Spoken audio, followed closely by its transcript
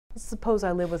Suppose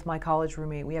I live with my college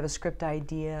roommate. We have a script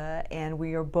idea and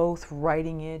we are both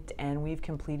writing it, and we've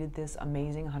completed this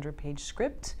amazing 100-page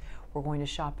script. We're going to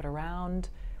shop it around.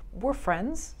 We're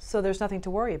friends, so there's nothing to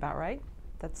worry about, right?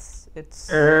 No?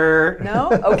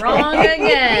 Okay. Wrong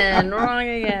again, wrong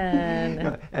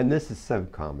again. And this is so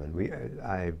common.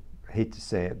 I hate to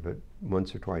say it, but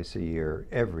once or twice a year,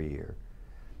 every year,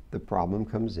 the problem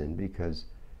comes in because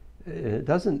it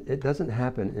doesn't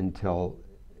happen until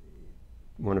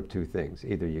one of two things.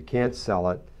 Either you can't sell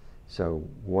it, so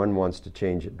one wants to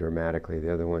change it dramatically,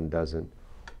 the other one doesn't,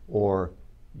 or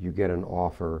you get an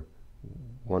offer,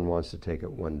 one wants to take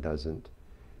it, one doesn't.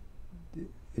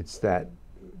 It's that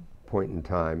point in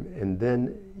time, and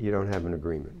then you don't have an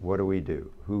agreement. What do we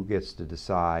do? Who gets to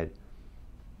decide?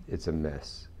 It's a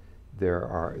mess.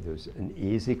 There's an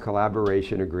easy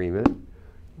collaboration agreement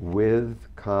with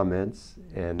comments,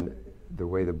 and the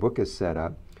way the book is set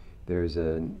up, there's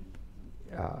an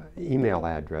email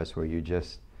address where you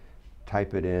just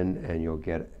type it in and you'll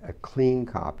get a clean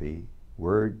copy,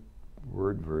 Word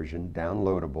version,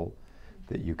 downloadable,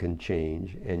 that you can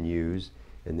change and use,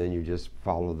 and then you just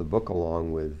follow the book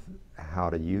along with how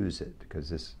to use it,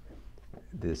 because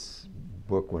this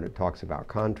book, when it talks about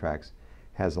contracts,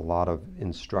 has a lot of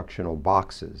instructional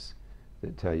boxes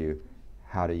that tell you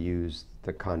how to use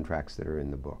the contracts that are in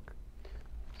the book.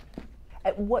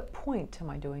 At what point am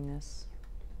I doing this?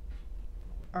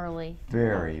 Early.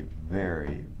 Very,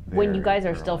 very, very when you guys are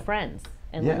early. still friends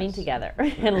and Yes. living together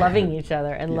and loving each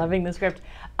other and loving the script.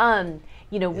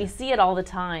 We see it all the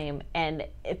time, and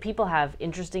if people have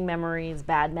interesting memories,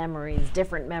 bad memories,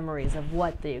 different memories of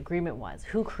what the agreement was,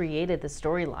 who created the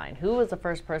storyline, who was the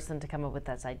first person to come up with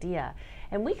this idea.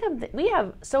 And we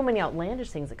have so many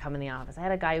outlandish things that come in the office. I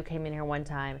had a guy who came in here one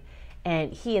time,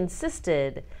 and he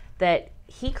insisted that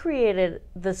he created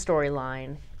the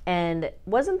storyline and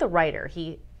wasn't the writer.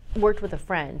 He worked with a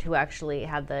friend who actually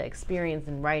had the experience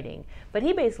in writing, but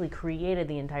he basically created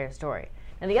the entire story.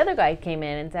 And the other guy came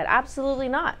in and said, absolutely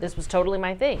not. This was totally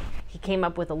my thing. He came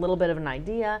up with a little bit of an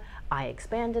idea. I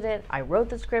expanded it. I wrote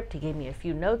the script. He gave me a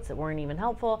few notes that weren't even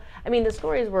helpful. I mean, the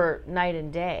stories were night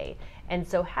and day. And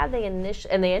so and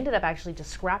they ended up actually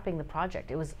just scrapping the project.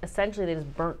 It was essentially, they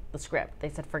just burnt the script. They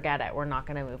said, forget it. We're not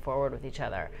going to move forward with each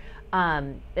other.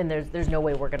 And there's no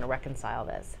way we're going to reconcile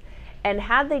this. And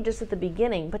had they just at the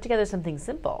beginning put together something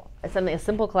simple, a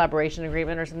simple collaboration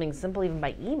agreement, or something simple even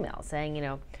by email, saying,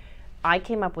 I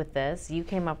came up with this, you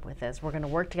came up with this, we're going to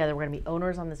work together, we're going to be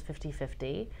owners on this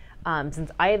 50-50.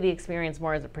 Since I have the experience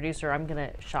more as a producer, I'm going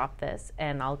to shop this,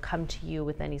 and I'll come to you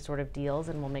with any sort of deals,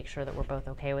 and we'll make sure that we're both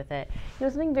okay with it.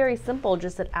 Something very simple,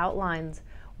 just that outlines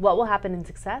what will happen in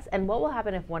success and what will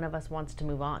happen if one of us wants to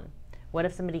move on. What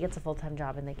if somebody gets a full-time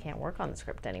job and they can't work on the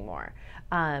script anymore?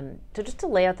 So just to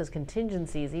lay out those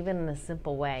contingencies, even in a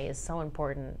simple way, is so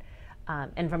important.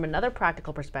 And from another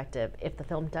practical perspective, if the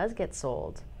film does get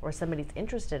sold or somebody's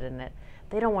interested in it,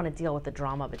 they don't want to deal with the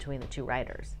drama between the two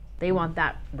writers. They want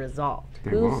that resolved.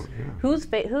 Whose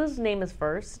name is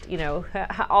first,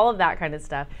 all of that kind of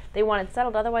stuff. They want it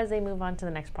settled, otherwise they move on to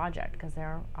the next project, because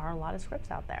there are a lot of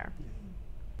scripts out there.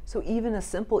 So even a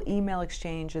simple email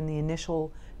exchange in the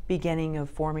initial beginning of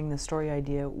forming the story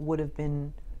idea would have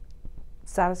been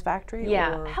satisfactory?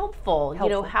 Yeah, or helpful.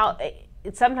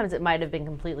 Sometimes it might have been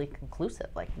completely conclusive,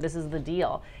 like this is the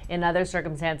deal. In other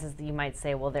circumstances, you might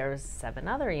say, well, there's 7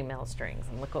 other email strings,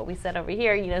 and look what we said over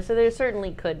here. So there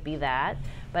certainly could be that,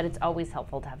 but it's always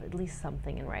helpful to have at least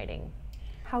something in writing.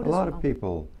 A lot of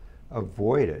people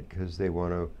avoid it because they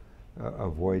want to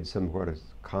avoid some sort of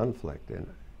conflict. And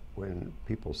when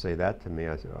people say that to me,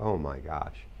 I say, oh my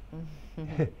gosh,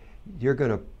 you're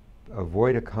going to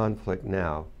avoid a conflict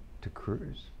now to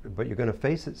cruise, but you're going to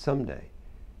face it someday.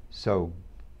 So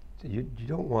you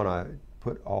don't want to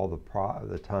put all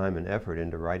the time and effort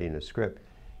into writing a script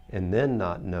and then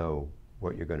not know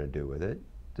what you're going to do with it.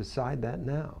 Decide that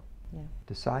now. Yeah.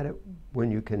 Decide it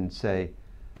when you can say,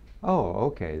 oh,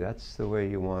 okay, that's the way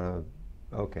you want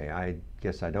to, okay, I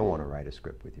guess I don't want to write a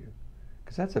script with you.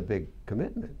 Because that's a big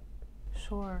commitment.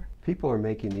 Sure. People are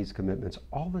making these commitments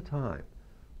all the time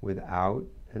without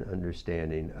an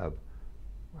understanding of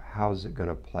how's it going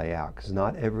to play out. Because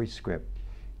not every script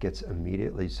gets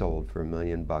immediately sold for $1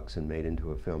 million and made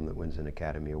into a film that wins an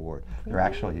Academy Award. There are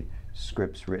actually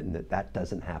scripts written that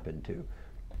doesn't happen to.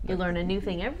 You learn a new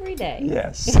thing every day.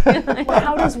 Yes.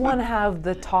 How does one have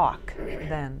the talk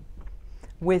then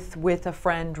with a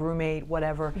friend, roommate,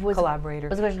 whatever, collaborator?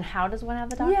 Was the question, how does one have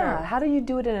the talk? Yeah, how do you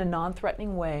do it in a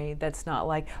non-threatening way that's not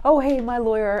like, oh, hey, my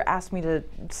lawyer asked me to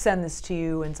send this to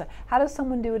you, and so how does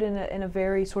someone do it in a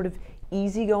very sort of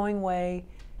easygoing way,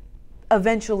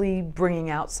 eventually bringing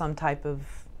out some type of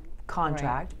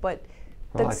contract, but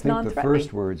Well, that's I think the non-threatening.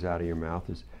 first words out of your mouth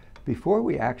is, before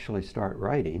we actually start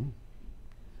writing,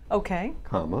 Okay,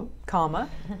 comma,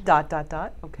 dot, dot,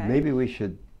 dot, okay. maybe we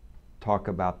should talk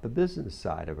about the business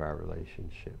side of our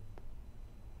relationship.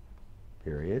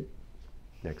 Period.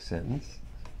 Next sentence.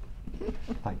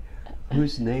 Like,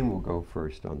 whose name will go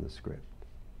first on the script?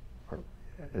 Or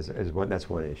as one, that's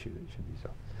one issue that should be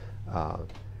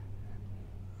solved.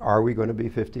 Are we going to be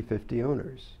 50-50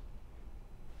 owners?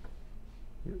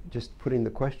 Just putting the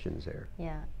questions there.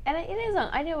 Yeah, and it is.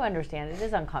 I do understand it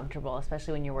is uncomfortable,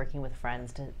 especially when you're working with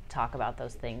friends, to talk about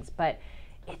those things. But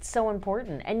it's so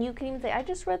important, and you can even say, "I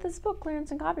just read this book, Clearance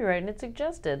and Copyright, and it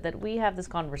suggested that we have this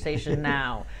conversation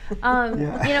now." Yeah. You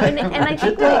know, and I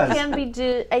think It that it does. can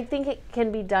be. I think it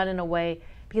can be done in a way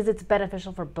because it's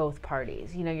beneficial for both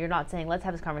parties. You know, you're not saying, "Let's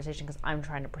have this conversation because I'm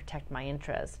trying to protect my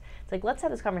interests." It's like, let's have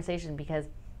this conversation because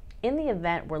in the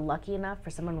event we're lucky enough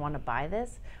for someone to want to buy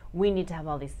this, we need to have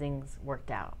all these things worked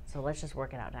out. So let's just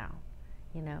work it out now,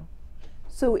 you know?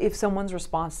 So if someone's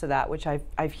response to that, which I've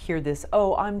heard this,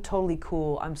 oh, I'm totally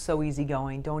cool, I'm so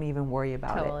easygoing, don't even worry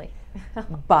about Totally.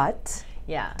 it. But,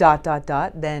 Yeah. dot, dot,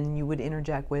 dot, then you would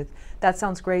interject with, that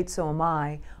sounds great, so am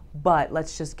I, but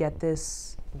let's just get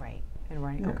this Right. in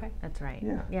writing. Yeah. Okay. That's right.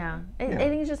 Yeah. Yeah. I Yeah.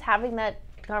 think it's just having that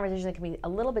conversation that can be a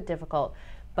little bit difficult,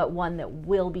 but one that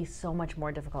will be so much more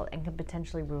difficult and can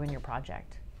potentially ruin your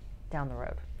project down the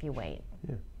road if you wait.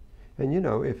 Yeah. And you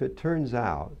know, if it turns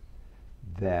out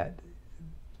that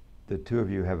the two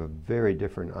of you have a very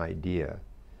different idea,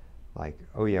 like,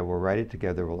 oh yeah, we'll write it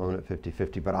together, we'll own it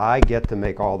 50-50, but I get to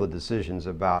make all the decisions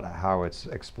about how it's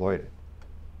exploited.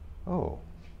 Oh,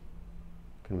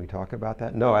 can we talk about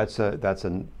that? No, that's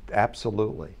an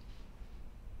absolutely.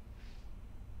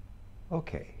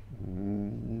 Okay,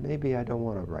 maybe I don't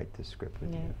want to write this script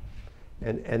with Yeah.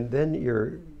 you. And then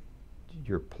your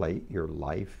plate, your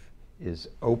life is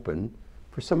open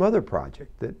for some other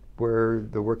project that where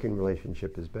the working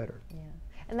relationship is better. Yeah.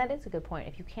 And that is a good point.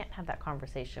 If you can't have that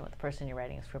conversation with the person you're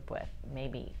writing a script with,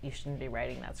 maybe you shouldn't be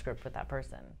writing that script with that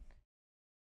person.